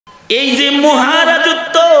এই যে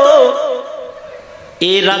মহারাজত্ব,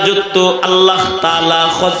 এই রাজত্ব আল্লাহ তাআলা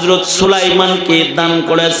হযরত সুলাইমানকে দান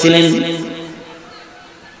করেছিলেন।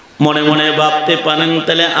 মনে মনে ভাবতে পারেন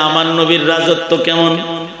তাহলে আমার নবীর রাজত্ব কেমন?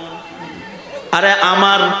 আরে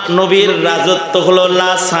আমার নবীর রাজত্ব হলো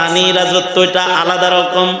লাসানি রাজত্ব, এটা আলাদা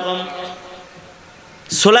রকম।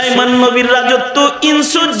 সুলাইমান নবীর রাজত্ব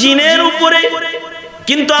ইনসু জিনের উপরে,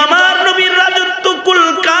 কিন্তু আমার নবীর রাজত্ব কুল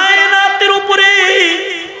কায়নাতের উপরে।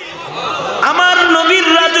 আমার নবীর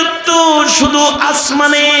রাজত্ব শুধু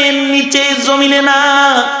আসমানের নিচে জমিনে না,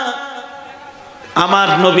 আমার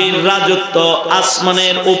নবীর রাজত্ব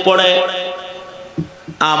আসমানের উপরে।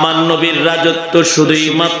 আমার নবীর রাজত্ব শুধুই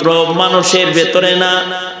মাত্র মানুষের ভেতরে না,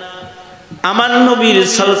 আমার নবীর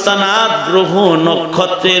সালতানাত গ্রহ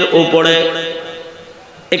নক্ষত্রের উপরে।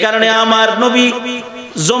 এ কারণে আমার নবী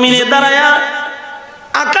জমিনে দাঁড়ায়া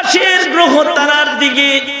আকাশের গ্রহ তারার দিকে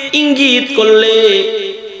ইঙ্গিত করলে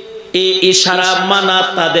এই ইশারা মানা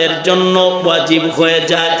তাদের জন্য ওয়াজিব হয়ে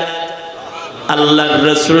যায়। আল্লাহর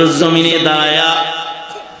রাসূল জমিনে দাঁড়ায়া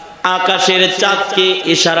আকাশের চাঁদকে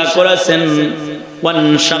ইশারা করেছেন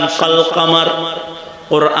ওয়ানশাক্কাল কামার।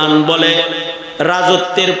 কোরআন বলে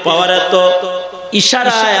রাজত্বের পাওয়ার এত,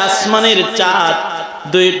 ইশারায় আসমানের চাঁদ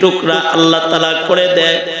দুই টুকরা আল্লাহ তাআলা করে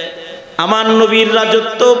দেয়। আমার নবীর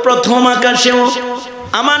রাজত্ব প্রথম আকাশেও,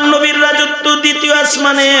 আমার নবীর রাজত্ব দ্বিতীয়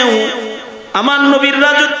আসমানেও। আমার নবীর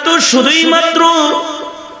রাজত্ব শুধুই মাত্র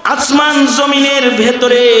আসমান জমিনের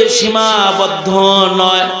ভেতরে সীমাবদ্ধ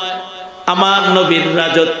নয়, আমার নবীর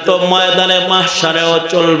রাজত্ব ময়দানে মাহশারেও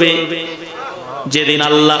চলবে। যেদিন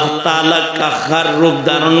আল্লাহ তাআলা কাহার রূপ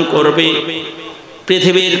ধারণ করবে,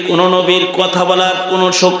 পৃথিবীর কোন নবীর কথা বলার কোন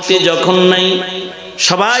শক্তি যখন নাই,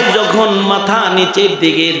 সবাই যখন মাথা নিচের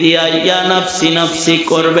দিকে দিয়া ইয়া নাফসি নাফসি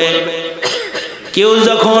করবে, কেউ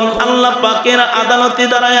যখন আল্লাহ পাকের আদালতে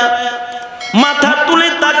দাঁড়ায় মাথা তুলে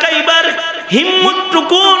তাকাইবার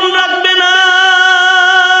হিম্মতটুকু রাখবে না,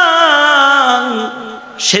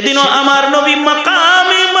 সেদিনও আমার নবী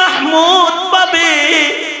মাকামে মাহমুদ পাবে।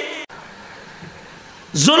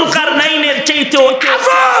 জুলকারনাইনের চাইতেও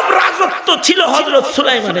আজব রাজত্ব ছিল হযরত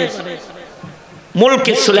সুলাইমানের।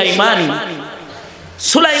 মুলকে সুলাইমান,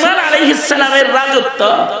 সুলাইমান আলাইহিস সালামের রাজত্ব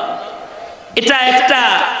এটা একটা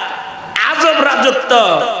আজব রাজত্ব।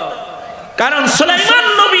 কারণ সুলাইমান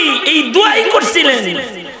নবী এই দোয়াই করছিলেন,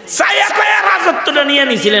 ছায়া কয়া রাজত্বটা নিয়ে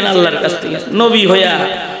নিছিলেন আল্লাহর কাছ থেকে। নবী হইয়া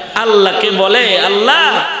আল্লাহকে বলে, আল্লাহ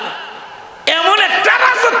এমন একটা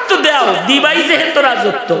রাজত্ব দাও, দিবাই যেহেতু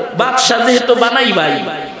রাজত্ব, বাদশা যেহেতু বানাই ভাই,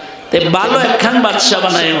 তে ভালো একখান বাদশা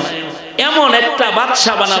বানায়, এমন একটা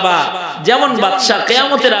বাদশা বানাবা যেমন বাদশা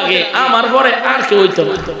কিয়ামতের আগে আমার পরে আর কেউ হইতো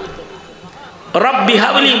না। রব্বি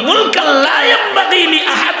হাবলি মুলকান লা ইয়ানবাগি লি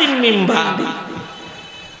আহাদিন মিন বাদি।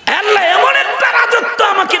 আল্লাহ এমন একটা রাজত্ব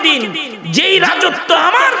আমাকে দিন, যেই রাজত্ব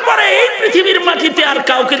আমার পরে এই পৃথিবীর মাটিতে আর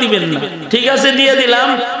কাউকে দিবেন না। ঠিক আছে, দিয়ে দিলাম,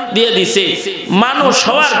 দিয়ে দিছে। মানুষ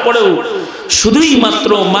হওয়ার পরেও শুধুই মাত্র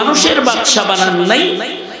মানুষের বাদশা বানান নাই,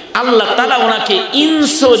 আল্লাহ তাআলা ওনাকে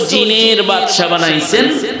ইনস ও জিনের বাদশা বানাইছেন।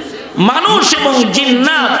 মানুষ এবং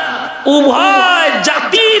জিন্নাত উভয়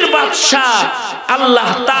জাতির বাদশা আল্লাহ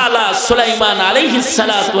তাআলা সুলাইমান আলাইহিস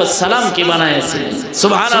সালাতু ওয়াস সালামকে বানাইছেন।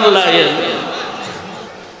 সুবহানাল্লাহ।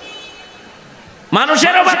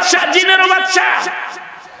 মানুষেরও বাদশা, জিনেরও বাদশা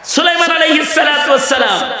সুলাইমান আলাইহিস সালাতু ওয়াস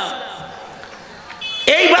সালাম।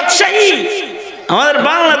 এই বাদশাহী আমাদের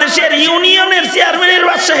বাংলাদেশের ইউনিয়নের চেয়ারম্যানের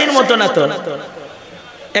বাদশাহীর মতো না। তো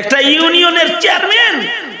একটা ইউনিয়নের চেয়ারম্যান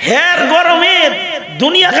হের গরমে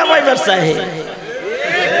দুনিয়া কামাইবার চাহে,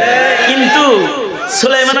 কিন্তু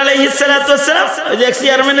সুলাইমান আলাইহিস সালাতু ওয়াস সালাম ওই যে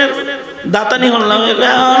চেয়ারম্যানের দাতানি হলাম,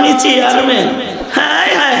 আমি চেয়ারম্যান।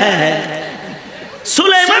 হায় হায় হায়,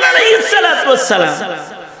 সুলাইমান আলাইহিস সালাতু ওয়াস সালাম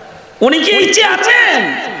উনি কি চেয়ারম্যান,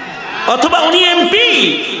 অথবা উনি এমপি,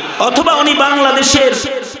 অথবা উনি বাংলাদেশের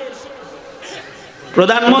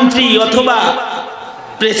প্রধানমন্ত্রী, অথবা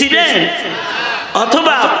প্রেসিডেন্ট,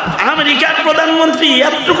 অথবা আমেরিকার প্রধানমন্ত্রী,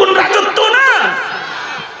 এতটুকুন রাজত্ব না।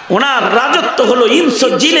 ওনার রাজত্ব হলো ইনস ও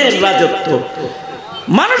জিনের রাজত্ব।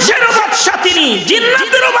 মানুষেরও বাদশা তিনি,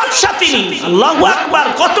 জিন্নাতেরও বাদশা তিনি। আল্লাহু আকবার,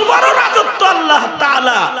 কত বড় রাজত্ব আল্লাহ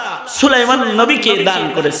তাআলা সুলাইমান নবীকে দান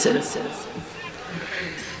করেছেন।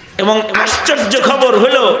 এবং আশ্চর্য খবর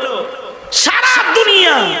হলো, সারা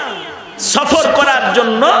দুনিয়া সফর করার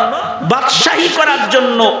জন্য, বাদশাহী করার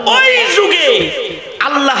জন্য ওই যুগে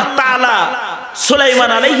আল্লাহ তাআলা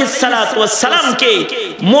সুলাইমান আলাইহিস সালাতু ওয়াস সালামকে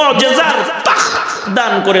মুজিজার তখ্ত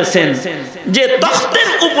দান করেছেন, যে তখ্তের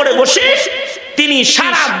উপরে বসে তিনি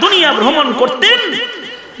সারা দুনিয়া ভ্রমণ করতেন।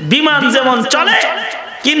 বিমান যেমন চলে,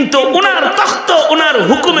 কিন্তু উনার তখ্ত উনার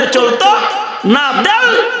হুকুমে চলতো। না দেল,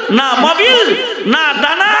 না মবিল, না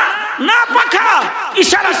ডানা, না পাখা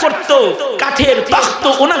ইশারা করত, কাঠের তখ্ত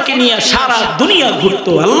ওনাকে নিয়ে সারা দুনিয়া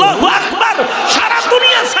ঘুরতো। আল্লাহু আকবার, সারা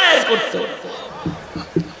দুনিয়া ছায়া করত।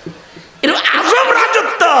 এর আজব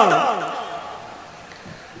রাজত্ব।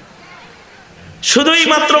 শুধুই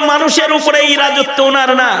মাত্র মানুষের উপরে এই রাজত্ব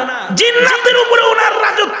ওনার না, জিন্নাতের উপরে ওনার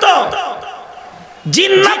রাজত্ব।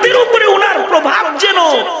 জিন্নাতের উপরে ওনার প্রভাব যেন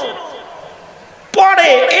পড়ে,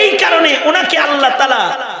 এই কারণে ওনাকে আল্লাহ তাআলা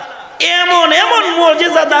এমন এমন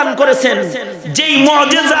মুজিজা দান করেছেন, যেই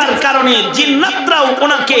মুজিজার কারণে জিন্নাতরাও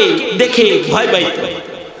ওনাকে দেখে ভয় পাইত।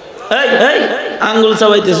 এই এই আঙ্গুল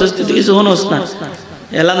চাবাইতেছস, তুই কিছু হনস না,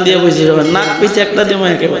 এলান দিয়ে বসে যাবেন, নাক পিছে একটা দেবো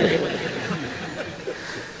একেবারে।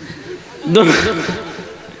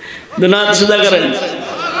 দুনাত সুদা করেন,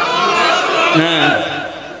 হ্যাঁ,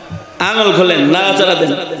 আঙুল খুলেন, নাড়াচাড়া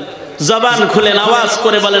দেন, জবান খুলেন, আওয়াজ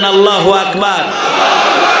করে বলেন আল্লাহু আকবার।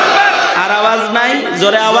 আর আওয়াজ নাই,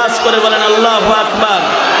 জোরে আওয়াজ করে বলেন আল্লাহু আকবার।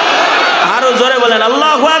 আরো জোরে বলেন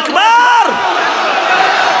আল্লাহু আকবার।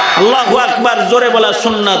 আল্লাহু আকবার জোরে বলা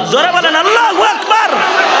সুন্নাত, জোরে বলেন আল্লাহু আকবার।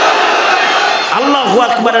 আল্লাহু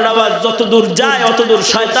আকবারের আওয়াজ যত দূর যায় অত দূর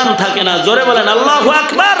শয়তান থাকে না, জোরে বলেন আল্লাহু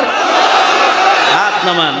আকবার। হাত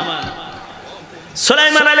নামান।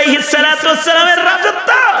 সুলাইমান আলাইহিস সালাতু ওয়াস সালামের রাজত্ব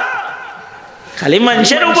খালি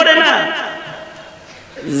মানুষের উপরে না,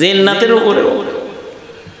 জিন্নাতের উপরে।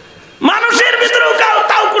 মানুষের ভিতরেও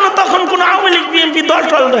তাও কোনো তখন কোনো আওয়ামী লীগ বিএনপি দল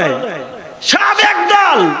টল নাই, সব এক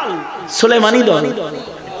দল, সুলাইমানি দল।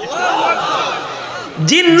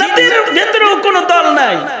 জিন্নাতের ভিতরেও কোনো দল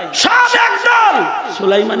নাই, সব এক দল,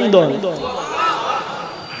 সুলাইমানি দল।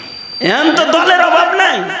 এখন তো দলের অভাব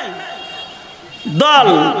নাই, দল।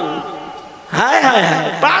 হায় হায় হায়,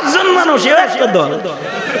 5 জন মানুষ এও একটা দল,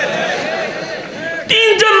 3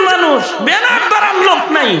 জন মানুষ ব্যানার ধরার লোক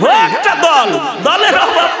নাই, একটা দল, দলের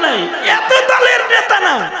অভাব নাই। এত দলের নেতা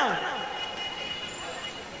না,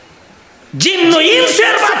 জিন্ন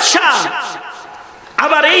ইনসের বাদশা।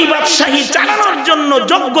 আবার এই বাদশাহী চালানোর জন্য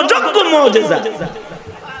যোগ্য যোগ্য মুজিজা।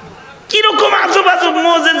 কিরকম আজব আজব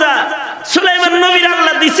মুজিজা সুলাইমান নবীর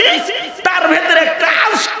আল্লাহ দিছে। তার ভেতরে একটা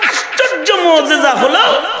আশ্চর্য মুজিজা হলো,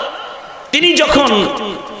 তিনি যখন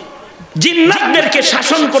জিন্নাতদেরকে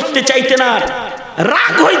শাসন করতে চাইতেন আর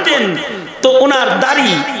রাগ হইতেন, তো ওনার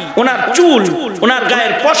দাড়ি, ওনার চুল, ওনার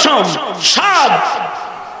গায়ের পশম সব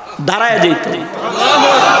দাঁড়ায় যেত।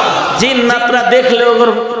 জিন্নাতরা দেখলে ওর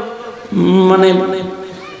মানে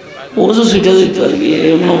ওজু ছুটে যেত আর কি,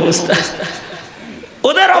 এমন অবস্থা,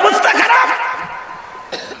 ওদের অবস্থা খারাপ।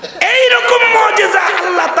 এইরকম মুজিজা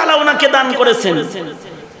আল্লাহ তাআলা ওনাকে দান করেছেন।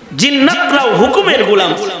 জিন্নাতরাও হুকুমের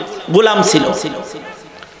গোলাম ছিল।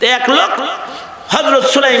 তো এক লোক হযরত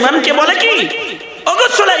সুলাইমানকে বলে কি, ওগো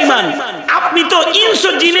সুলাইমান, আপনি তো ইনস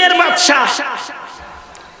ও জিনের বাদশা,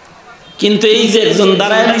 কিন্তু এই যে একজন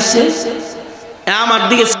দাঁড়ায় রইছে আমার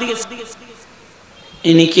দিকে,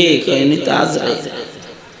 ইনি কে? ইনি তো আজরাইল।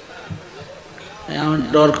 আমার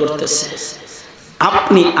ডর করতেছে,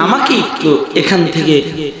 আপনি আমাকে একটু এখান থেকে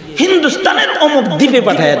হিন্দুস্তানের অমুক দ্বীপে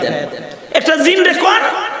পাঠায়া দেন, একটা জিন রে কোন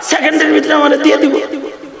সেকেন্ডের ভিতরে আমারে দিয়ে দিব।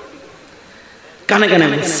 কানে কানে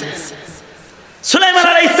বলছে। সুলাইমান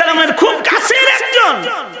আলাইহিস সালামের খুব কাছের একজন,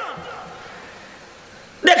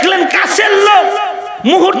 দেখলেন কাছের লোক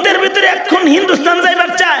মুহূর্তের ভিতরে এখন হিন্দুস্তান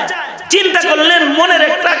যাইবার চায়, চিন্তা করলেন মনের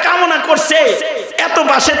একটা কামনা করছে, এত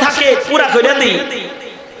পাশে থাকে পুরা কইরা দেই।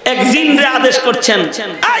 এক জিনরে আদেশ করছেন,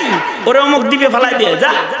 আই ওরে অমুক দ্বীপে ফালাই দিয়ে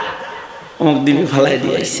যা। অমুক দ্বীপে ফালাই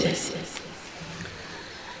দিয়ে আইছে।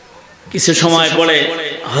 কিছু সময় পরে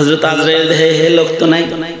হযরত আজরাইল, হে লোক তো নাই।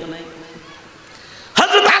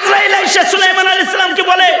 হযরত আজরাইল এসে সুলাইমান আলাইহিস সালামকে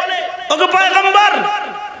বলে, ওগো পয়গম্বর,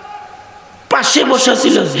 পাশে বসা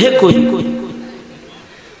ছিল, হে কই?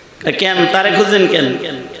 কেন তারে খুঁজেন কেন?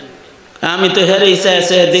 আমি তো হেরে ইসা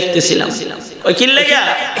দেখতেছিলাম। ওই কি লাগা?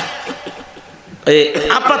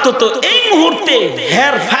 আপাতত এই মুহূর্তে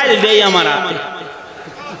হের ফাইল দেই আমার হাতে।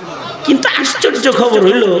 কিন্তু আশ্চর্য খবর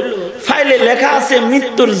হইল, ফাইলে লেখা আছে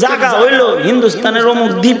মৃত্যুর জায়গা হইল হিন্দুস্তানের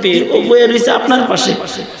অমুক দ্বীপে, ও বইয়ে রয়েছে আপনার পাশে।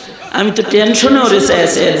 আমি তো টেনশনেও রয়েছে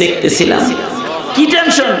দেখতেছিলাম। কি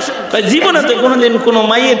টেনশন? জীবনে তো কোনোদিন কোনো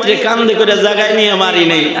মাইয়েতরে কান্দে করে জায়গায় নিয়ে মারি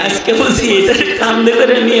নাই, আজকে বুঝি কান্দে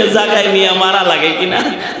করে নিয়ে জায়গায় নিয়ে মারা লাগে কিনা।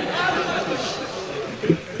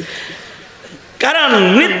 কারণ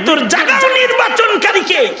মৃত্যুর জায়গা নির্বাচনকারী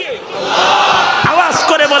কে? আওয়াজ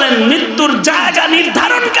করে বলেন, মৃত্যুর জায়গা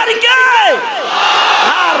নির্ধারণকারী কে?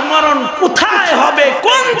 আর মরণ কোথায় হবে,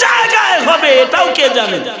 কোন জায়গায় হবে, এটাও কে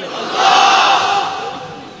জানে?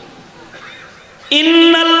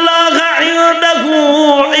 ইন্নাল্লাহা ইনদাহু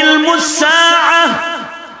ইলমুস সাআহ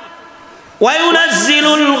ওয়া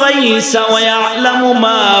ইউনাজ্জিলুল গায়সা ওয়া ইয়া'লামু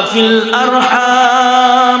মা ফিল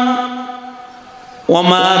আরহাম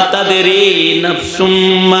ওমা তাদরি নাফসুম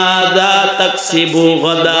মাযা তাকসিবু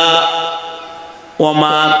গাদা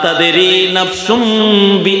ওমা তাদরি নাফসুম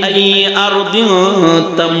বিআই আরদিন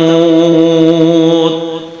তামুত।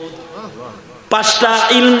 পাঁচটা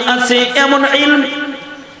ইলম আছে, এমন ইলম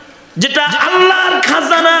যেটা আল্লাহর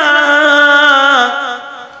খাজানা,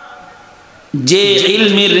 যে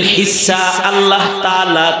ইলমের হিস্সা আল্লাহ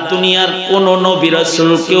তাআলা দুনিয়ার কোন নবী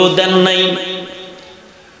রাসূলকেও দেন নাই।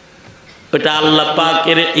 ওটা আল্লাহ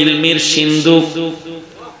পাকের ইলমের সিন্ধুক।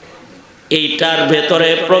 এইটার ভেতরে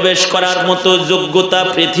প্রবেশ করার মতো যোগ্যতা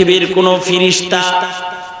পৃথিবীর কোন ফেরেশতা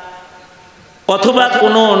অথবা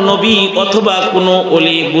কোন নবী অথবা কোন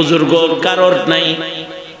ওলি বুজুর্গ কারোর নাই।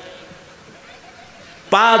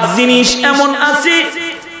 পাঁচ জিনিস এমন আছে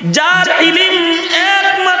যার ইলম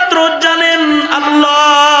একমাত্র জানেন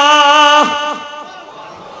আল্লাহ,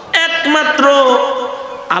 একমাত্র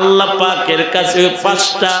আল্লাহ পাকের কাছে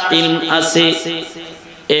পাঁচটা ইলম আছে।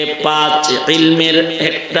 এই পাঁচ ইলমের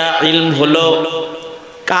একটা ইলম হলো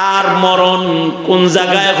কার মরণ কোন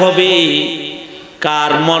জায়গায় হবে,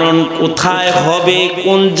 কার মরণ কোথায় হবে,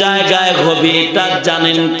 কোন জায়গায় হবে, এটা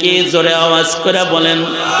জানেন কে? জোরে আওয়াজ করে বলেন।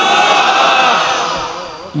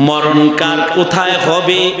 মরণ কার কোথায়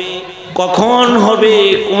হবে, কখন হবে,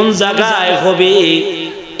 কোন জায়গায় হবে,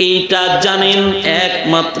 এইটা জানেন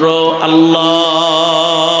একমাত্র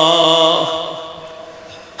আল্লাহ।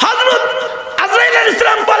 হযরত আজরাইল আলাইহিস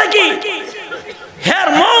সালাম বলে কি, হের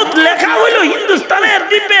মউত লেখা হইল হিন্দুস্তানের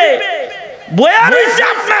দ্বীপে, বয়া রইছে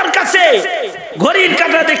আপনার কাছে, ঘড়ির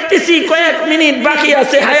কাঁটা দেখতেছি কয়েক মিনিট বাকি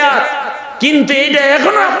আছে হায়াত, কিন্তু এটা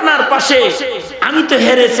এখনো আপনার পাশে। আমি তো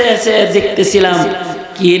হেরেছে এসে দেখতেছিলাম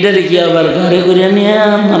কি এটারে কি আবার ঘরে ঘুরে নিয়ে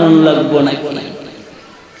মারণ লাগবো নাকি।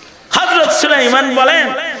 হযরত সুলাইমান বলেন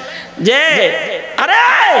যে আরে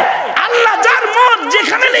আল্লাহ যার মন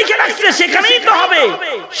যেখানে লিখে রাখছে সেখানেই তো হবে,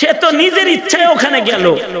 সে তো নিজের ইচ্ছায় ওখানে গেল।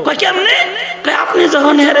 কয় কেমনে? কয় আপনি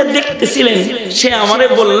যখন হেরে দেখতেছিলেন সে আমারে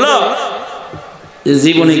বলল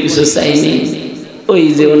জীবনে কিছু চাইনি, ওই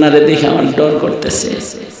যে ওনারে দেখে আমার ডর করতেছে,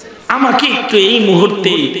 আমাকে একটু এই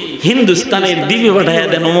মুহূর্তে হিন্দুস্তানের দ্বীপে পাঠাইয়া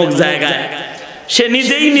দেন অমুক জায়গায়। সে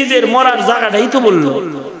নিজেই নিজের মরার জায়গাটাই তো বললো,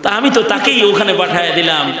 তা আমি তো তাকেই ওখানে পাঠাইয়া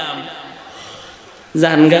দিলাম।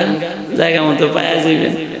 জানগা জায়গা মতো পাওয়া যাবে।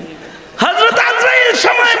 হযরত আজরাইল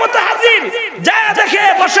সময় মতো হাজির, যায় দেখে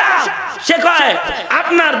বসা। সে কয়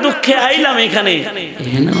আপনার দুঃখে আইলাম এখানে।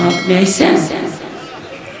 আপনি আইছেন?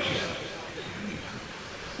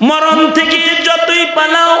 মরণ থেকে যতই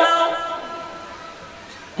পালাও,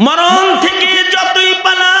 মরণ থেকে যতই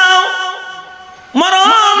পালাও,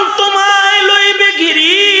 মরণ তোমায় লইবে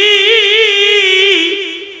ঘিরি।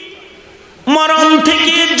 মরণ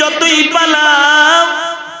থেকে যতই পালাও,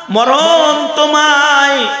 মরণ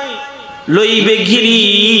তোমায় লইবে ঘিরি।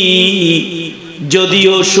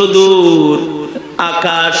 যদিও সুদূর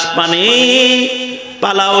আকাশ পানে,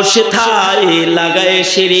 পালাও সেথায় লাগায়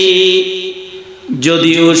সিঁড়ি।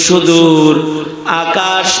 যদিও সুদূর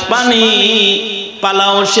আকাশ পানে,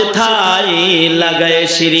 পালাও সেথায় লাগায়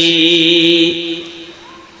সিঁড়ি।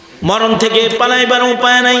 মরণ থেকে পালাইবার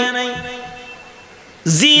উপায় নাই।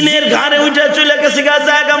 জিনের ঘাড়ে উঠে চলে গেছে গা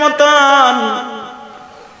জায়গা মতন।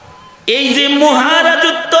 এই যে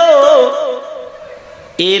মহারাজত্ব,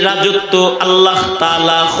 এই রাজত্ব আল্লাহ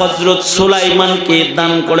তাআলা হযরত সুলাইমানকে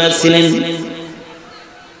দান করেছিলেন।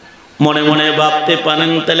 মনে মনে ভাবতে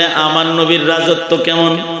পারেন তাহলে আমার নবীর রাজত্ব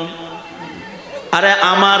কেমন? আরে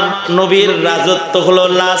আমার নবীর রাজত্ব হলো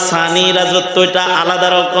লাসানি রাজত্ব, এটা আলাদা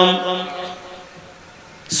রকম।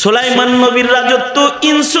 সুলাইমান নবীর রাজত্ব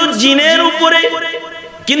ইনসু জিনের উপরে,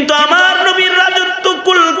 কিন্তু আমার নবীর রাজত্ব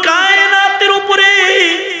কুল কায়নাতের উপরে।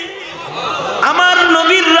 আমার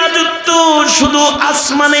নবীর রাজত্ব শুধু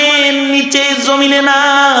আসমানের নিচে জমিনে না,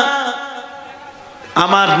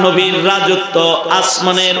 আমার নবীর রাজত্ব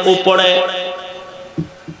আসমানের উপরে।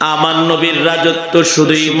 আমার নবীর রাজত্ব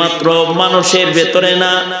শুধুই মাত্র মানুষের ভেতরে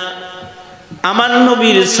না, আমার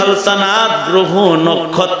নবীর সালতানাত গ্রহ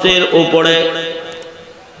নক্ষত্রের উপরে।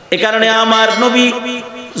 এ কারণে আমার নবী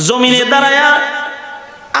জমিনে দাঁড়ায়া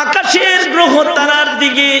আকাশের গ্রহ তারার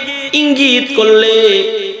দিকে ইঙ্গিত করলে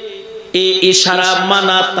এই ইশারা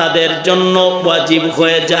মানা তাদের জন্য ওয়াজিব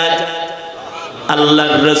হয়ে যায়।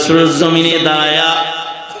 আল্লাহর রাসূল জমিনে দাঁড়ায়া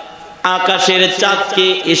আকাশের চাঁদকে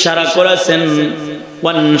ইশারা করেছেন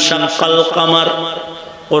ওয়ানশাক্কাল কামার।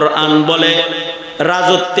 কোরআন বলে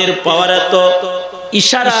রাজত্বের পাওয়ার এত,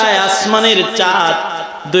 ইশারায় আসমানের চাঁদ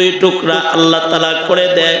দুই টুকরা আল্লাহ তাআলা করে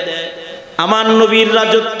দেয়। আমার নবীর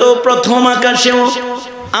রাজত্ব প্রথম আকাশেও,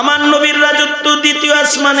 আমার নবীর রাজত্ব দ্বিতীয়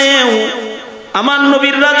আসমানেও, আমার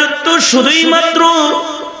নবীর রাজত্ব শুধুই মাত্র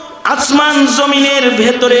আসমান জমিনের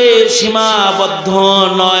ভেতরে সীমাবদ্ধ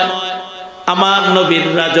নয়। আমার নবীর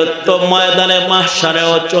রাজত্ব ময়দানে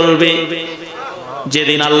মাহশারেও চলবে।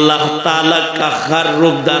 যেদিন আল্লাহ তাআলা কাহার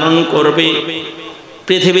রূপ ধারণ করবে,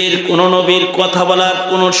 পৃথিবীর কোন নবীর কথা বলার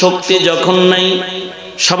কোন শক্তি যখন নাই,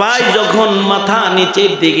 সবাই যখন মাথা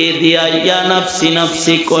নিচের দিকে দিয়া ইয়া নাফসি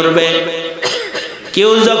নাফসি করবে,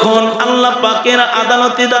 কেউ যখন আল্লাহ পাকের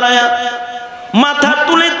আদালতে দাঁড়ায় মাথা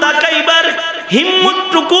তুলে তাকাইবার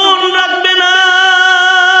হিম্মতটুকু রাখবে না,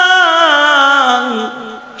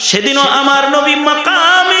 সেদিনও আমার নবী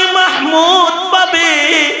মাকামে মাহমুদ পাবে,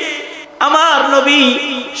 আমার নবী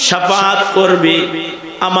শাফাআত করবে,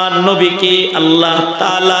 আমার নবীকে আল্লাহ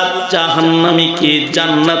তাআলা জাহান্নামীকে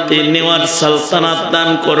জান্নাতে নেওয়ার সালতানাত দান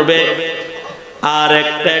করবে। আর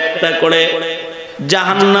একটা একটা করে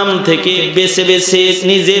জাহান্নাম থেকে বেছে বেছে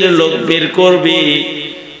নিজের লোক বের করবে।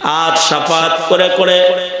 আর শাফাআত করে করে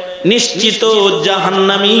নিশ্চিত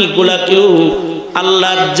জাহান্নামী গুলাকেও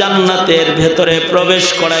আল্লাহর জান্নাতের ভেতরে প্রবেশ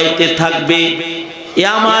করাইতে থাকবে। এ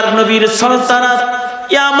আমার নবীর সালতানাত,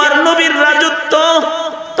 এ আমার নবীর রাজত্ব।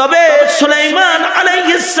 তবে সুলাইমান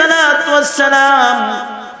আলাইহিস সালাতু ওয়াস সালাম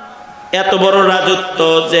এত বড় রাজত্ব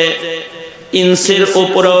যে ইনসের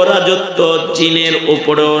উপরেও রাজত্ব, জিনের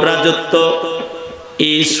উপরেও রাজত্ব।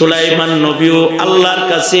 এই সুলাইমান নবীও আল্লাহর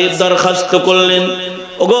কাছে দরখাস্ত করলেন,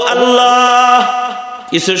 ওগো আল্লাহ,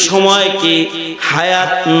 কিছু সময় কি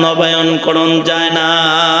হায়াত নবায়ন করণ যায় না?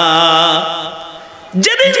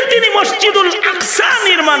 যেদিন তিনি মসজিদুল আকসা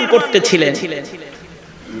নির্মাণ করতেছিলেন,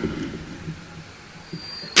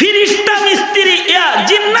 ফিরিস্তা মিস্ত্রি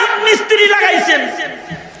জিন্নাত মিস্ত্রি লাগাইছেন।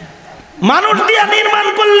 মানুষ দিয়া নির্মাণ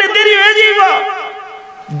করলে দেরি হয়ে যাইব,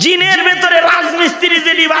 জিনের ভেতরে রাজমিস্ত্রি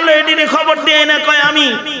যেটি ভালো এদিনে খবর দিয়ে না, কয় আমি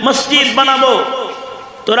মসজিদ বানাবো,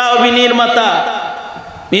 তোরা অভিনির্মাতা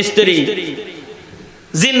মিস্ত্রি।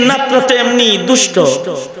 জিন্নাতরা তো এমনি দুষ্ট,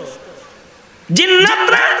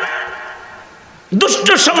 জিন্নাতরা দুষ্ট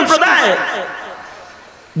সম্প্রদায়,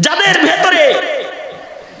 যাদের ভেতরে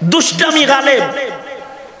দুষ্টামি গালেব,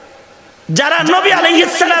 যারা নবী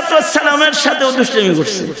আলাইহিস সালাতু ওয়াস সালামের সাথে দুষ্টামি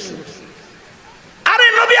করছে। আরে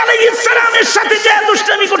নবী আলাইহিস সালামের সাথে যে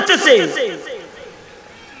দুষ্টামি করতেছে,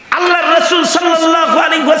 আল্লাহর রাসূল সাল্লাল্লাহু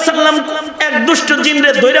আলাইহি ওয়াসাল্লাম এক দুষ্ট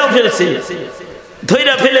জিনরে ধইরাও ফেলছে।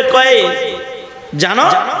 ধইরা ফেলে কয়, জানো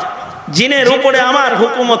জিনের উপরে আমার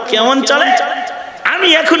হুকুমত কেমন চলে? আমি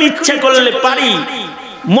এখন ইচ্ছা করলে পারি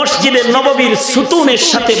মসজিদে নববীর সুতুনের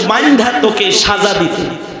সাথে বাঁধা তোকে সাজা দিতে,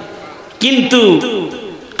 কিন্তু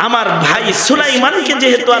আমার ভাই সুলাইমানকে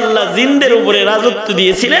যেহেতু আল্লাহ জিনদের উপরে রাজত্ব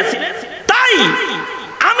দিয়েছিলেন, তাই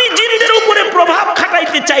আমি জিনদের উপরে প্রভাব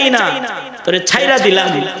খাটাইতে চাই না, তোরে ছাইরা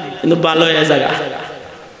দিলাম, কিন্তু ভালো হয়ে যাগা।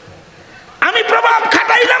 আমি প্রভাব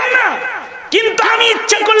খাটাইলাম না, কিন্তু আমি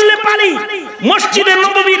ইচ্ছা করলে পারি মসজিদে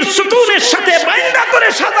নববীর সুতুনের সাথে বাঁধা করে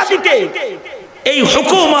সাজা দিতে। এই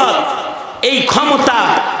হুকুমত, এই ক্ষমতা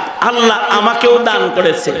আল্লাহ আমাকেও দান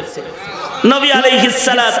করেছে। নবী আলাইহিস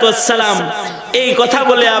সালাতু ওয়াস সালাম এই কথা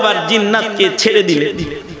বলে আবার জিন্নাতকে ছেড়ে দিলেন,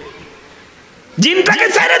 জিনটাকে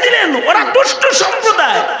ছেড়ে দিলেন। ওরা দুষ্ট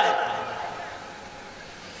সম্প্রদায়,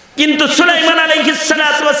 কিন্তু সুলাইমান আলাইহিস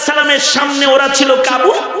সালাতু ওয়াস সালামের সামনে ওরা ছিল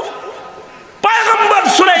কাবু। পয়গম্বর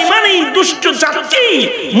সুলাইমান এই দুষ্ট জাতি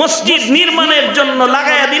মসজিদ নির্মাণের জন্য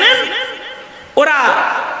লাগায়া দিলেন। ওরা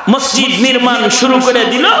মসজিদ নির্মাণ শুরু করে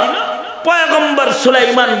দিল। পয়গম্বর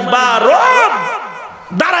সুলাইমান বারব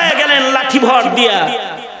দাঁড়ায় গেলেন লাঠি ভর দিয়া,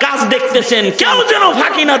 কাজ দেখতেছেন, কেউ যেন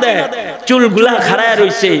ফাঁকি না দেয়। চুলগুলা খাড়ায়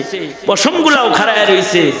রইছে, পশমগুলাও খাড়ায়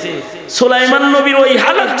রইছে। সুলাইমান নবীর ওই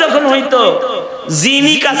হালত যখন হইতো,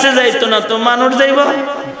 জিনি কাছে যাইতো না, তো মানুষ যাইব?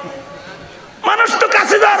 মানুষ তো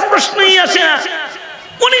কাছে যাওয়ার প্রশ্নই আসে না।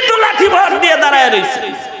 উনি তো লাঠি ভর দিয়ে দাঁড়ায় রইছে।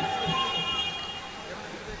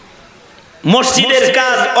 মসজিদের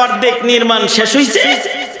কাজ অর্ধেক নির্মাণ শেষ হইছে,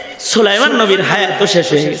 সুলাইমান নবীর হায়াতও শেষ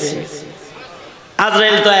হয়ে গেছে।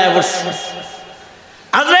 আজরাইল তো আয়া পড়ছে।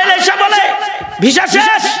 আজরাইল এসে বলে, ভিসা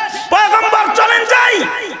শেষ, পয়গম্বর চলেন যাই।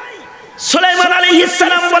 সুলাইমান আলাইহিস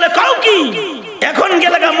সালাম বলে, কাউ কি এখন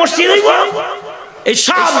গেলে মসজিদ হইব? এই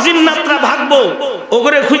সব জিন্নাতরা ভাগবো,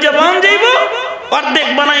 ওগরে খুঁজে পাওয়া যাইব। অর্ধেক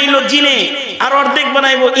বানাইলো জিনে আর অর্ধেক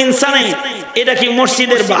বানাইবো ইনসানে। এটা কি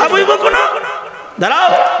মসজিদের ভাব হইব? কোন দাঁড়াও,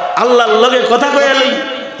 আল্লাহর লগে কথা কইয়া লই,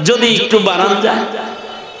 যদি একটু বানান যায়।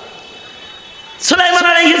 সুলাইমান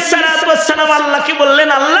আলাইহিস সালাতু ওয়াস সালাম আল্লাহকে বললেন,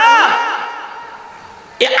 আল্লাহ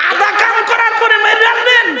এ আধা কাম করার পরে মেরে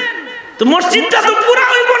রাখবেন তো মসজিদটা তো পুরা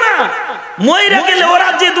হইব না। মইরা গেলে ওরা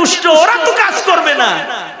যে দুষ্ট, ওরা তো কাজ করবে না।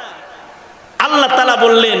 আল্লাহ তাআলা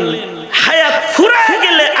বললেন, হায়াত ফুরায়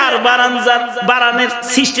গেলে আর বাড়ানোর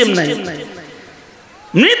সিস্টেম নাই।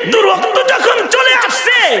 মৃত্যুর রক্ত যখন চলে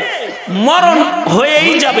আসছে, মরণ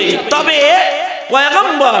হয়েই যাবে। তবে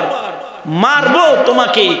পয়গম্বর মারবো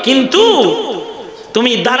তোমাকে, কিন্তু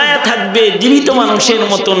তুমি দাঁড়ায় থাকবে জীবিত মানুষের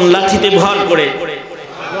মতন লাঠিতে ভর করে।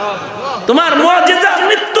 তোমার মুআজিজা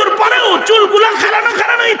মৃত্যুর পরেও চুলগুলা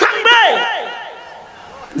খাড়ানোই থাকবে।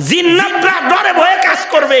 জিন্নাতরা ডরে ভয়ে কাজ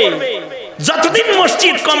করবে। যতদিন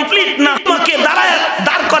মসজিদ কমপ্লিট না তোমাকে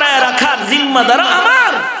দাঁড় করায় রাখার জিম্মাদার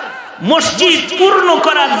আমার, মসজিদ পূর্ণ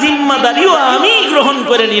করার জিম্মাদারিও আমি গ্রহণ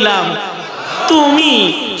করে নিলাম। তুমি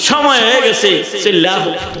সময় হয়ে গেছে চিল্লাহ।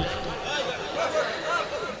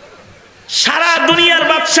 সারা দুনিয়ার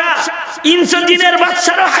বাদশা ইনস জিনের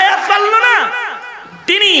বাদশারও হায়াত পারল না,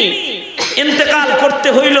 তিনি ইন্তেকাল করতে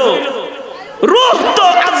হইল। রূহ তো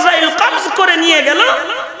আজরাইল কবজ করে নিয়ে গেল,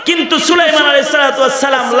 কিন্তু সুলাইমান আলাইহিস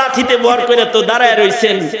সালাম লাঠিতে ভর করে তো দাঁড়ায়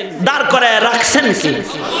রইছেন, দাঁড় করায় রাখছেন কি?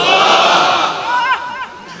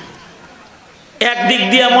 একদিক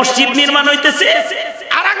দিয়ে মসজিদ নির্মাণ হইতেছে,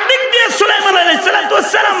 আর একদিক দিয়ে সুলাইমান আলাইহিস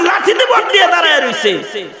সালাম লাঠিতে ভর দিয়ে দাঁড়ায় রইছে।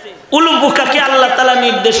 উলুবুকাকে আল্লাহ তাআলা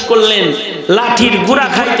নির্দেশ করলেন, লাঠির গুড়া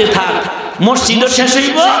খাইতে থাক, মসজিদও শেষ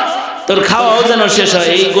হইব, তোর খাওয়াও যেন শেষ হয়,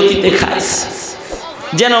 এই গতিতে খাস,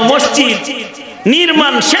 যেন মসজিদ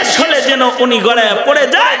নির্মাণ শেষ হলে যেন উনি গড়ায় পড়ে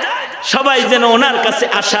যায়, সবাই যেন ওনার কাছে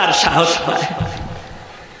আসার সাহস পায়।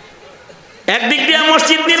 একদিক দিয়ে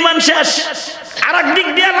মসজিদ নির্মাণ শেষ, আর একদিক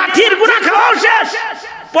দিয়ে লাঠির গুড়া খাওয়াও শেষ।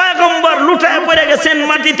 পয়গম্বর লুটায় পড়ে গেছেন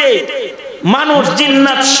মাটিতে, মানুষ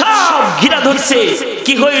জিন্নাত সব ঘিরা ধরছে।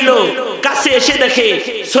 কি হইল? কাছে এসে দেখে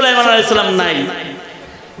সুলাইমান আলাইহিস সালাম নাই।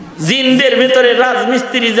 জিনদের ভিতরে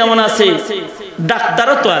রাজমিস্ত্রি যেমন আছে,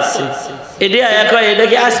 ডাক্তারও তো আছে। এটা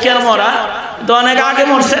কি আজকে আর মরা? তো অনেক আগে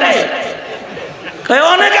মরছে রে।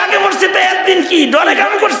 অনেক আগে মরছে তো একদিন কি ডরে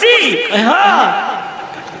কাম করছি? হ্যাঁ,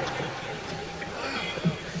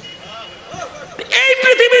 এই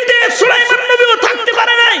পৃথিবীতে সুলাইমান নবীও থাকতে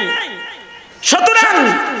পারে নাই। সুতরাং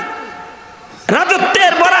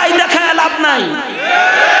রাজত্বের বড়াই দেখায় লাভ নাই,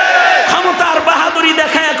 ক্ষমতার বাহাদুরি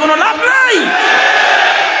দেখায় কোনো লাভ নাই,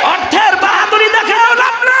 অর্থের বাহাদুরি দেখায়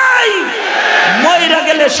লাভ নাই। মইরা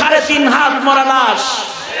গেলে 3.5 হাত মরা লাশ।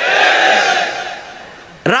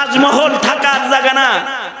 রাজমহল থাকার জায়গা না,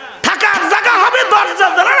 থাকার জায়গা হবে দরজা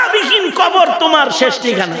জানালাবিহীন কবর, তোমার শেষ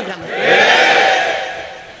ঠিকানা।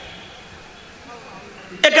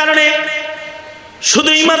 এ কারণে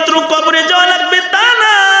শুধুই মাত্র কবরে যাওয়া লাগবে তা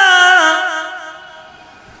না,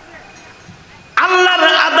 আল্লাহর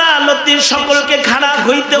আদালতে সকলকে খাড়া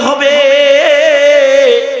হইতে হবে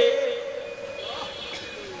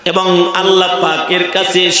এবং আল্লাহ পাকের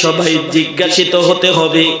কাছে সবাই জিজ্ঞাসিত হতে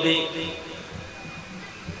হবে।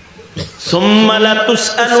 সুম্মা লা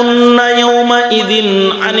তুসআলুন্না ইয়াওমাইযিন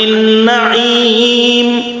আনিন নাঈম।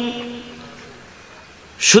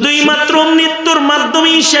 শুধুই মাত্র মৃত্যুর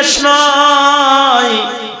মাধ্যমেই শেষ নয়,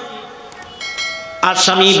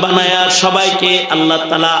 আসামি বানায়া সবাইকে আল্লাহ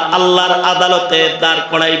তাআলা আল্লাহর আদালতে দাঁড়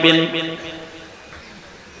করাইবেন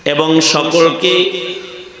এবং সকলকে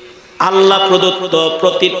আল্লাহ প্রদত্ত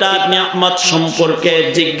প্রতিটা নিয়ামত সম্পর্কে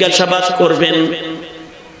জিজ্ঞাসাবাদ করবেন।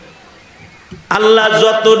 আল্লাহ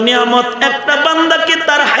যত নিয়ামত একটা বান্দাকে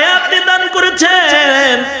তার হায়াতে দান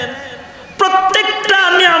করেছেন, প্রত্যেকটা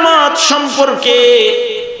নিয়ামত সম্পর্কে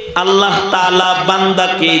আল্লাহ তাআলা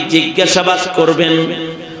বান্দাকে জিজ্ঞাসাবাদ করবেন।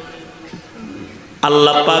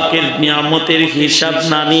 আল্লাহ পাকের নিয়ামতের হিসাব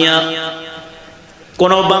না নিয়া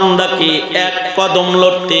কোন বান্দাকে এক কদম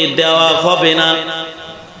লড়তে দেওয়া হবে না।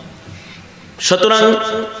 সুতরাং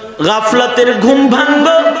গাফলাতের ঘুম ভাঙ্গ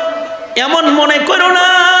এমন মনে করো না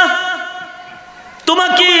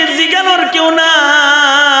তোমাকে জিজ্ঞানোর কেউ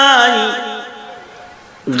নাই,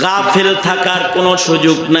 গাফিল থাকার কোনো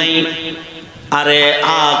সুযোগ নাই। अरे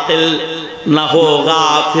आकिल न हो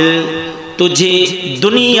गाफिल तुझे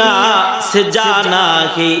दुनिया से जाना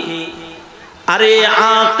ही। अरे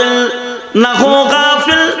आकिल न हो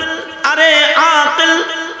गाफिल, अरे आकिल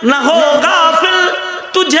न हो गाफिल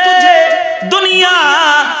तुझे दुनिया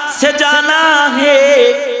से जाना है।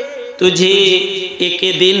 तुझे एक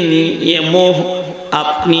दिन ये मोह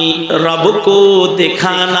अपनी रब को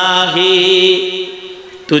दिखाना है।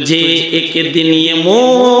 तुझे एक दिन ये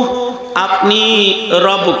मोह अपनी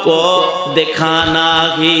रब को दिखाना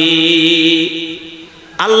है।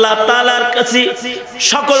 আল্লাহ তাআলার কাছে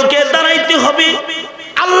সকলকে দাঁড়াইতে হবে,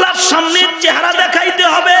 আল্লাহর সামনে চেহারা দেখাইতে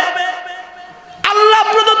হবে, আল্লাহ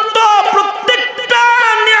প্রদত্ত প্রত্যেকটা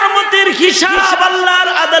নিয়ামতের হিসাব আল্লাহর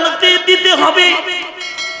আদালতে দিতে হবে।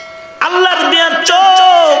 আল্লাহর দেয়া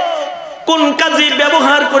চোখ কোন কাজে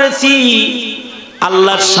ব্যবহার করেছি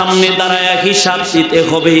আল্লাহর সামনে দাঁড়ায়া হিসাব দিতে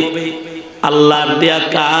হবে। আল্লাহর দেয়া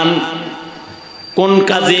কান কোন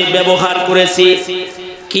কাজে ব্যবহার করেছি,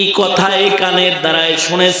 কি কথা এই কানের দ্বারায়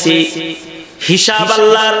শুনেছি, হিসাব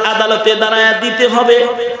আল্লাহর আদালতে দাঁড়ায়া দিতে হবে।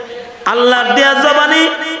 আল্লাহর দেয়া জবানে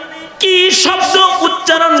কি শব্দ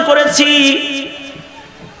উচ্চারণ করেছি,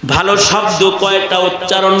 ভালো শব্দ কয়টা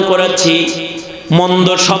উচ্চারণ করেছি, মন্দ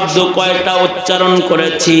শব্দ কয়টা উচ্চারণ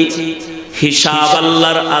করেছি, হিসাব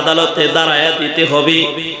আল্লাহর আদালতে দাঁড়ায়া দিতে হবে।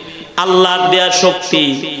 আল্লাহর দেয়া শক্তি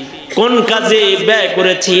কোন কাজে ব্যয়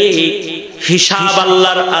করেছি, হিসাব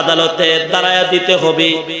আল্লাহর আদালতে দাঁড়ায়া দিতে হবে।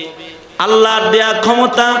 আল্লাহর দেয়া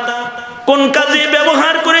ক্ষমতা কোন কাজে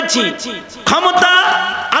ব্যবহার করেছি, ক্ষমতা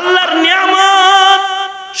আল্লাহর নিয়ামত।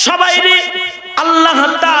 সবাইরে আল্লাহ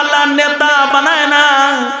তাআলা নেতা বানায় না,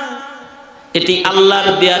 এটি আল্লাহর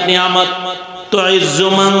দেয়া নিয়ামত। তুইজ্জু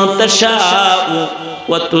মান তাশাউ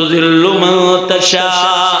ওয়া তুযিল্লু মান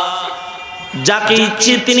তাশাউ, যাকে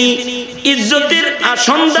ইচ্ছে তিনি ইজ্জতের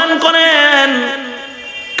আসন দান করেন,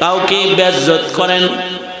 কাউকে বেইজ্জত করেন।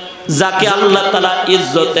 যাকে আল্লাহ তাআলা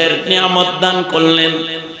ইজ্জতের নিয়ামত দান করলেন,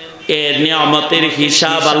 এর নিয়ামতের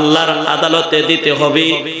হিসাব আল্লাহর আদালতে দিতে হবে।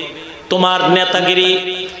 তোমার নেতাগিরি,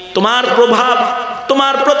 তোমার প্রভাব,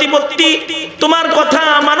 তোমার প্রতিপত্তি, তোমার কথা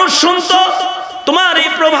মানুষ শুনতো, তোমার এই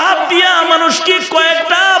প্রভাব দিয়া মানুষকে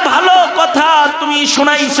কয়েকটা ভালো কথা তুমি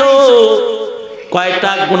শোনাইছো,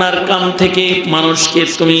 কয়েকটা গুনার কাম থেকে মানুষকে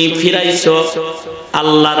তুমি ফিরাইছো।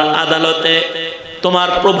 আল্লাহর আদালতে তোমার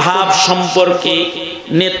প্রভাব সম্পর্কে,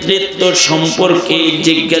 নেতৃত্ব সম্পর্কে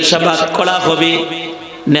জিজ্ঞাসাবাদ করা হবে।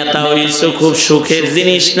 নেতা হইছো খুব সুখের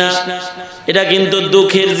জিনিস না, এটা কিন্তু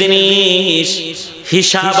দুঃখের জিনিস।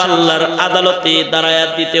 হিসাব আল্লাহর আদালতে দাঁড়ায়া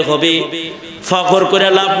দিতে হবে। ফখর করে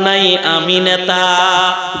লাভ নাই আমি নেতা,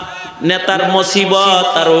 নেতার মুসিবত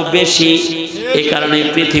আরো বেশি। এই কারণে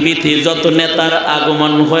পৃথিবীতে যত নেতার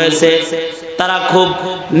আগমন হয়েছে, তারা খুব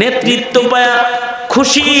নেতৃত্ব পায়া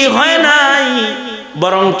খুশি হয় নাই,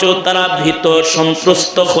 বরঞ্চ তারা ভীত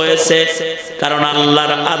সন্ত্রস্ত হয়েছে। কারণ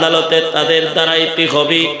আল্লাহর আদালতে তাদের দাঁড়াইতে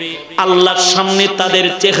হবে, আল্লাহর সামনে তাদের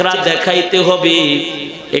চেহারা দেখাইতে হবে।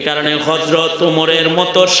 এ কারণে হযরত ওমরের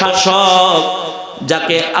মতো শাসক,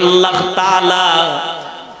 যাকে আল্লাহ তাআলা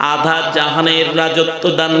আধা জাহানের রাজত্ব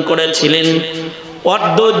দান করেছিলেন,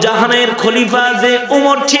 অর্ধ জাহানের খলিফা যে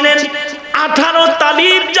ওমর ছিলেন, 18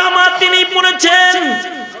 তালির জামা তিনি পরেছেন,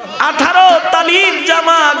 18 তালির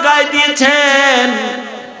জামা গায়ে দিয়েছেন।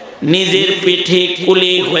 নিজের পিঠে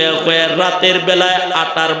কুলি হয়ে হয়ে রাতের বেলায়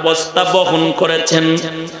আটার বস্তা বহন করেছেন।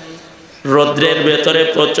 রৌদ্রের ভেতরে,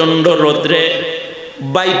 প্রচন্ড রৌদ্রে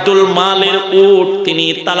বাইতুল মালের উট তিনি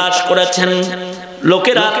তালাশ করেছেন।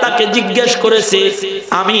 লোকেরা তাকে জিজ্ঞেস করেছে,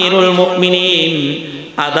 আমিরুল মুমিনিন,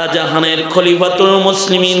 আধা জাহানের খলিফাতুল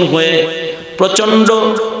মুসলিমিন হয়ে প্রচন্ড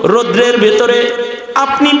রৌদ্রের ভেতরে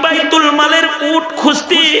আপনি বাইতুল মালের উট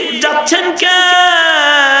খুঁজতে যাচ্ছেন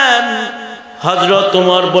কেন? হযরত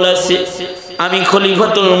ওমর বলেছে, আমি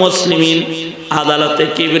খলিফাতুল মুসলিমিন, আদালতে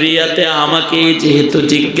কিবরিয়াতে আমাকে যেহেতু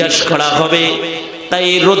জিজ্ঞাসা করা হবে, তাই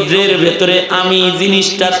রৌদ্রের ভেতরে আমি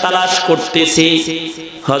জিনিসটা তালাশ করতেছি।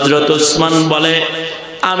 হযরত ওসমান বলে,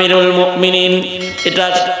 আমিরুল মুমিনিন, এটা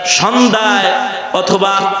সন্ধ্যায়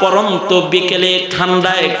অথবা পরন্ত বিকেলে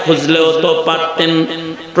ঠান্ডায় খুঁজলেও তো পারতেন।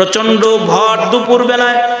 প্রচন্ড ভর দুপুর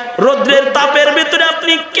বেলায় রৌদ্রের তাপের ভেতরে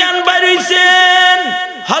আপনি কেন বাইর হইছেন?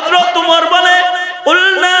 হযরত ওমর বলে,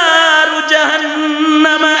 উলনারু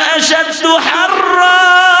জাহান্নামা আশাদ্দু হাররা।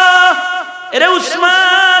 এরে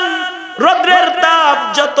উসমান, রৌদ্রের তাপ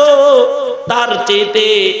যত, তার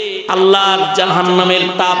চেয়ে আল্লাহর জাহান্নামের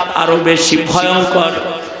তাপ আরো বেশি ভয়ঙ্কর।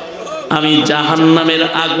 আমি জাহান্নামের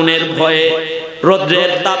আগুনের ভয়ে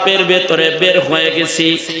রৌদ্রের তাপের ভেতরে বের হয়ে গেছি।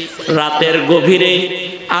 রাতের গভীরে,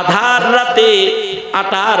 আধার রাতে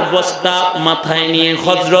আটার বস্তা মাথায় নিয়ে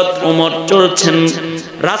হযরত ওমর চলছেন।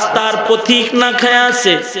 রাস্তার পথিক না খেয়ে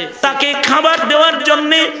আছে, তাকে খাবার দেওয়ার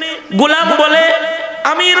জন্য গোলাম বলে,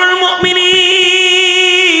 আমিরুল মুমিনিন,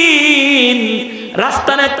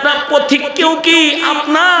 রাস্তার একটা পথিককেও কি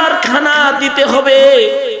আপনার খানা দিতে হবে?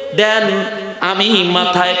 দেন, আমি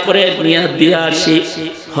মাথায় করে নিয়ে দিয়ে আসি।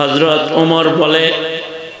 হযরত ওমর বলে,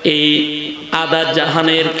 এই আধা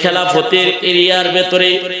জাহানের খেলাফতের এরিয়ার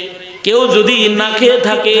ভেতরে কেউ যদি না খেয়ে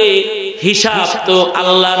থাকে, হিসাব তো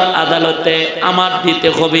আল্লাহর আদালতে আমার দিতে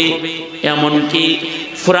হবে। এমনকি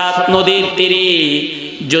ফোরাত নদীর তীরে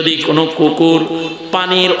যদি কোনো কুকুর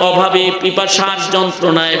পানির অভাবে পিপাসার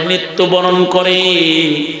যন্ত্রণায় মৃত্যুবরণ করে,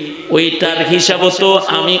 ওইটার হিসাব তো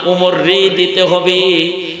আমি ওমর রে দিতে হবে।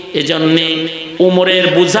 এজন্যে ওমরের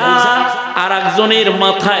বোঝা আর একজনের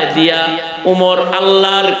মাথায় দিয়া ওমর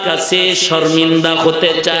আল্লাহর কাছে শর্মিন্দা হতে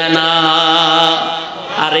চায় না।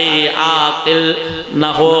 अरे आकिल न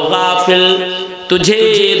हो गाफिल, तुझे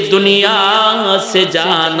दुनिया से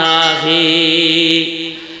जाना है।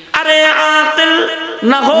 अरे आकिल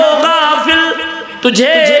न हो गाफिल,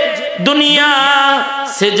 तुझे दुनिया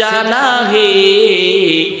से जाना है।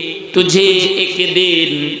 तुझे एक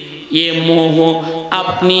दिन ये मोह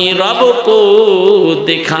अपनी रब को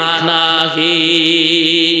दिखाना है।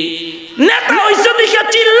 नेता হইছো দেখে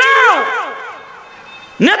চিল্লাও,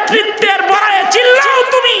 নেতৃত্বের বড়ায় চিল্লাও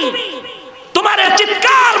তুমি। তোমার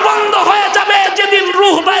চিৎকার বন্ধ হয়ে যাবে যেদিন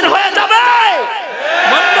রূহ বের হয়ে যাবে,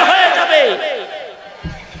 বন্ধ হয়ে যাবে।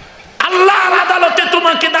 আল্লাহর আদালতে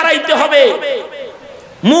তোমাকে দাঁড়াইতে হবে।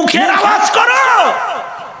 মুখের আওয়াজ করো,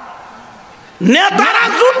 নেতারা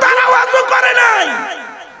জুতার আওয়াজও করে নাই।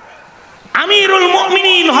 আমিরুল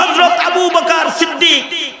মুমিনিন হযরত আবু বকর সিদ্দিক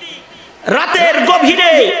রাতের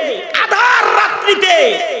গভীরে আধার রাত্রিতে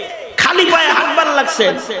খালি পায়ে হাঁটবার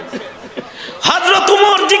লাগছেন। হযরত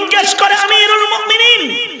ওমর জিজ্ঞেস করে, আমিরুল মুমিনিন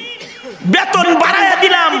বেতন বাড়ায়া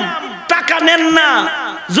দিলাম, টাকা নেন না,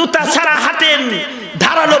 জুতা ছাড়া হাঁটেন,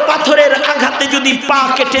 ধারালো পাথরের আঘাতে যদি পা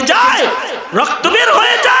কেটে যায়, রক্ত বের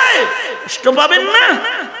হয়ে যায়, কষ্ট পাবেন না,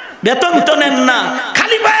 বেতন তো নেন না,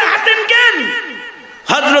 খালি পায়ে হাঁটেন কেন?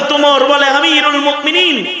 হযরত ওমর বলে, আমিরুল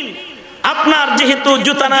মুমিনিন আপনার যেহেতু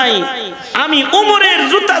জুতা নাই, আমি ওমরের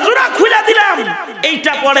জুতা জোড়া খুলে দিলাম,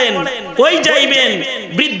 এইটা পড়েন, ওই যাইবেন,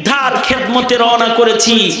 বৃদ্ধার খেদমতে রওনা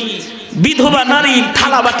করেছি, বিধবা নারীর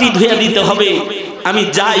থালা বাটি ধুয়ে দিতে হবে, আমি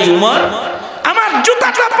যাই ওমর, আমার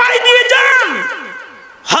জুতাটা পায়ে দিয়ে যান।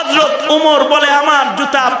 হযরত ওমর বলে, আমার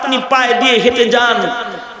জুতা আপনি পায়ে দিয়ে হেঁটে যান।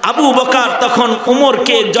 আবু বকর তখন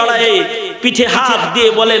ওমরকে জড়ায়ে পিঠে হাত দিয়ে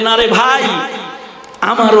বলে, না রে ভাই,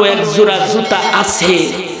 আমারও এক জোড়া জুতা আছে,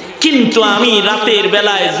 কিন্তু আমি রাতের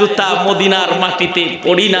বেলায় জুতা মদিনার মাটিতে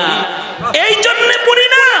পড়ি না। এই জন্য পড়ি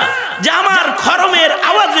না যে আমার খরমের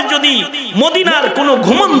আওয়াজে যদি মদিনার কোনো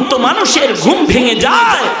ঘুমন্ত মানুষের ঘুম ভেঙে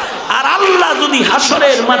যায়, আর আল্লাহ যদি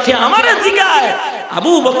হাসরের মাঠে আমারে জিগায়,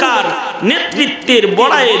 আবু বকর নেতৃত্বের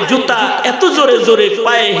বড়ায়ে জুতা এত জোরে জোরে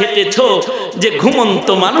পায়ে হেঁটেছো যে ঘুমন্ত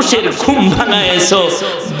মানুষের ঘুম ভাঙায়েছো,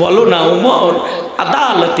 বলো না ওমর,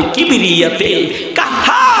 আদালতে কিবরিয়াতে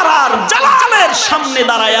কাহার আর জালালের সামনে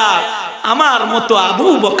দাঁড়ায়া আমার মতো আবু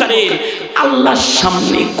বকরের আল্লাহর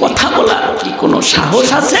সামনে কথা বলার কি কোনো সাহস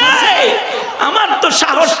আছে? আমার তো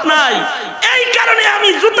সাহস নাই, এই কারণে আমি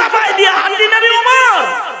জুতা পায়ে দিয়ে হাঁটি না রে ওমর।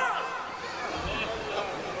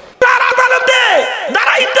 তার আদালতে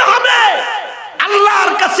দাঁড়াইতে হবে,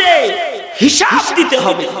 আল্লাহর কাছে হিসাব দিতে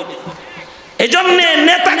হবে। এজন্য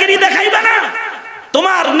নেতাগিরি দেখাইবে না,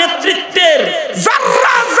 তোমার নেতৃত্বের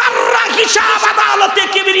জাররা জাররা হিসাব আদালতে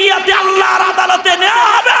কিবরিয়াতে আল্লাহর আদালতে নেওয়া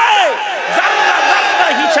হবে, জাররা জাররা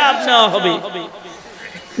হিসাব নেওয়া হবে।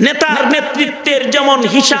 নেতার নেতৃত্বের যেমন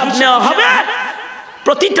হিসাব নেওয়া হবে,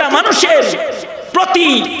 প্রতিটা মানুষের প্রতি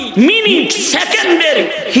মিনিট সেকেন্ডের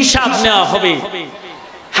হিসাব নেওয়া হবে।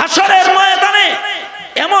 হাসরের ময়দানে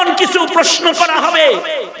এমন কিছু প্রশ্ন করা হবে,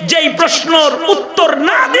 যেই প্রশ্নের উত্তর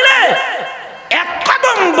না দিলে এক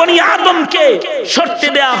কদম বনি আদমকে সরতে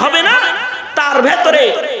দেয়া হবে না। তার ভেতরে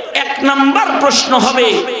এক নাম্বার প্রশ্ন হবে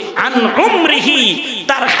আন উমরিহি,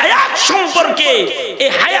 তার হায়াত সম্পর্কে।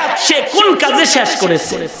 এই হায়াত সে কোন কাজে শেষ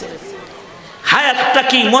করেছে? হায়াতটা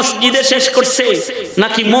কি মসজিদে শেষ করছে,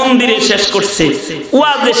 নাকি মন্দিরে শেষ করছে,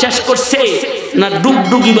 ওয়াজে শেষ করছে, না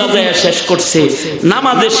ডুগডুগি বাজায় শেষ করছে,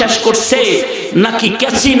 নামাজে শেষ করছে, নাকি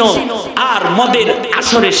ক্যাসিনো আর মদের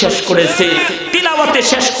আসরে শেষ করেছে, তিলাওয়াতে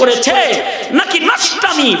শেষ করেছে, নাকি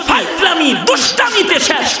নষ্টামি ফাজলামি দুষ্টামিতে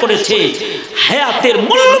শেষ করেছে? হায়াতের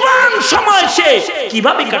মূল্যবান সময় সে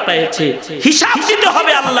কিভাবে কাটায়েছে, হিসাব দিতে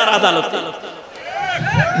হবে আল্লাহর আদালতে।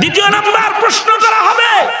 দ্বিতীয় নাম্বার প্রশ্ন করা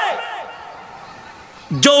হবে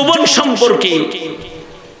যৌবন সম্পর্কে।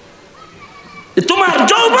 তোমার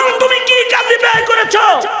যৌবন তুমি কি কাজে ব্যয় করেছো?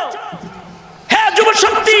 হ্যাঁ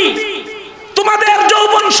যুবশক্তি, তোমাদের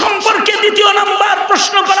যৌবন সম্পর্কে দ্বিতীয় নাম্বার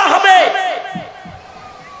প্রশ্ন করা হবে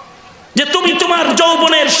যে তুমি তোমার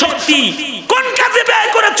যৌবনের শক্তি কোন কাজে ব্যয়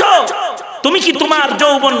করেছো? তুমি কি তোমার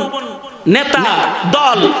যৌবন নেতা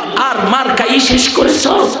দল আর মার্কাই শেষ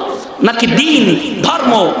করেছো, নাকি দিন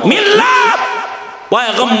ধর্ম মিল্লাত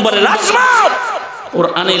পয়গম্বরের আজমত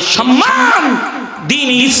কোরআনের সম্মান দ্বীন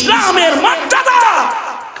ইসলামের মর্যাদা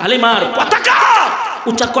কালিমার পতাকা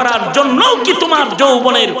উঁচা করার জন্য কি তোমার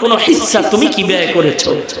যৌবনের কোনো হিস্সা তুমি কি ব্যয় করেছো?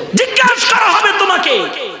 জিজ্ঞাসা করা হবে তোমাকে।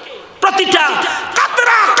 প্রতিটা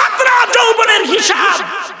কাতরা কাতরা যৌবনের হিসাব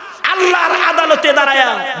আল্লাহর আদালতে দাঁড়ায়া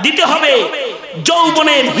দিতে হবে।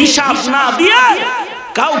 যৌবনের হিসাব না দিয়ে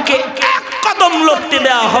কাউকে এক কদম লড়তে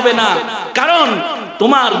দেওয়া হবে না, কারণ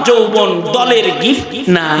তোমার যৌবন দলের গিফট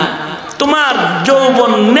না, তোমার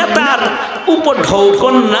যৌবন নেতার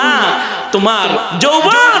উপঢৌকন না, তোমার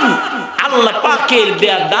যৌবন আল্লাহ পাকের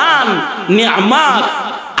দেয়া দান নিয়ামত।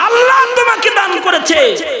 আল্লাহ তোমাকে দান করেছে।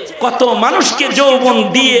 কত মানুষকে যৌবন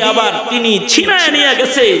দিয়ে আবার তিনি ছিনায় নিয়ে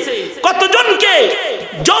গেছে, কতজনকে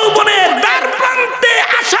যৌবনের দ্বার প্রান্তে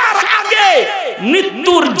আসার আগে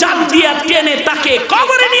মৃত্যুর জাল দিয়া টেনে তাকে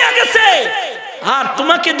কবরে নিয়ে গেছে, আর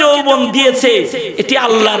তোমাকে যৌবন দিয়েছে, এটি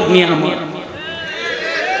আল্লাহর নিয়ামত।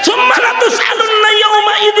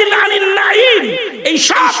 এই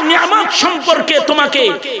সব নিয়ামত সম্পর্কে তোমাকে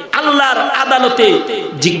আল্লাহর আদালতে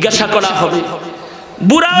জিজ্ঞাসা করা হবে।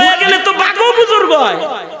 বুড়া হয়ে গেলে তো বাঘও বুজুর্গ হয়।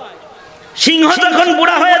 সিংহ যখন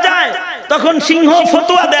বুড়া হয়ে যায় তখন সিংহ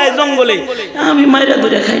ফতোয়া দেয় জঙ্গলে, আমি মাইরা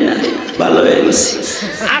ধরে খাই না, ভালো হয়ে গেছি।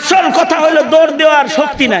 আসল কথা হলো দৌড় দেওয়ার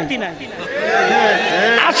শক্তি নাই,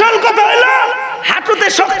 আসল কথা হলো হাঁটুতে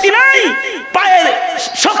শক্তি নাই, পায়ে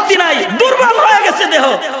শক্তি নাই, দুর্বল হয়ে গেছে দেহ।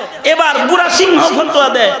 এবার বুড়া সিংহ ফতোয়া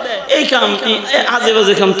দেয়, এই কাম আজে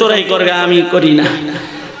বাজে কাম তোরাই করগা, আমি করি না।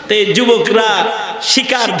 তো যুবকরা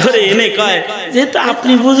শিকার ধরে এনে কয়, যেহেতু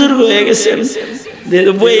আপনি বুজুর্গ হয়ে গেছেন,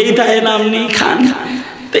 বই তাই নাম নেই খান।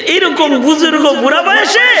 তো এইরকম বুজুর্গ বুড়া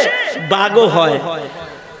বয়সে বাঘও হয়,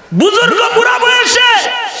 বুজুর্গ বুড়া বয়সে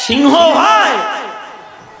সিংহ হয়।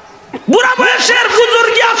 বুড়া বয়সের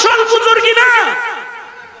বুজুর্গি আসল বুজুর্গি না।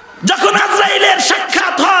 যখন আজরাইলের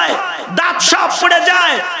সাক্ষাৎ হয়, দাঁত সব পড়ে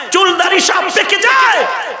যায়, চুল দাড়ি সব পেকে যায়,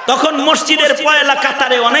 তখন মসজিদের পয়লা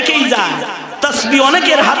কাতারে অনেকেই যায়, তাসবিহ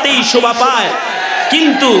অনেকের হাতেই শোভা পায়,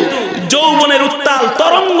 কিন্তু যৌবনের উত্তাল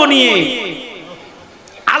তরঙ্গ নিয়ে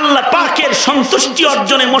আল্লাহ পাকের সন্তুষ্টি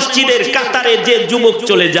অর্জনে মসজিদের কাতারে যে যুবক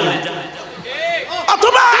চলে যায়,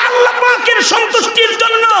 অথবা আল্লাহ পাকের সন্তুষ্টির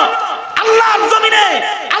জন্য আল্লাহর জমিনে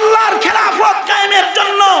আল্লাহর খেলাফত কায়েমের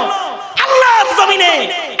জন্য, আল্লাহর জমিনে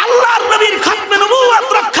আল্লাহর নবীর খাতমে নবুয়ত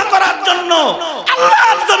রক্ষা করার জন্য,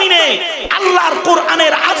 আল্লাহর জমিনে আল্লাহর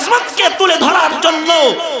কোরআনের আজমতকে তুলে ধরার জন্য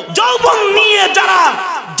যৌবন নিয়ে যারা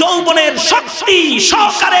যৌবনের শক্তি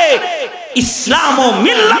সহকারে ইসলাম ও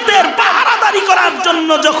মিল্লাতের পাহারাদারি করার জন্য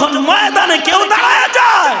যখন ময়দানে কেউ দাঁড়ায়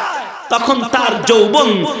যায়, তখন তার যৌবন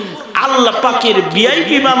আল্লাহ পাকের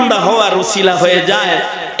ভিআইপি বান্দা হওয়ার ওসিলা হয়ে যায়।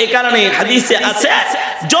 এই কারণে হাদিসে আছে,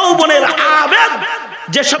 যৌবনের আবেদ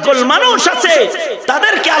যে সকল মানুষ আছে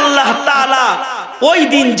তাদেরকে আল্লাহ তাআলা ওই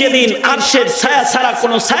দিন, যেদিন আরশের ছায়া ছাড়া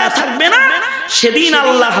কোনো ছায়া থাকবে না, সেদিন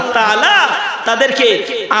আল্লাহ তাআলা তাদেরকে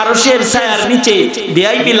আরশের ছায়ার নিচে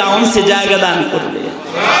ভিআইপি লাউঞ্জে জায়গা দান করবে।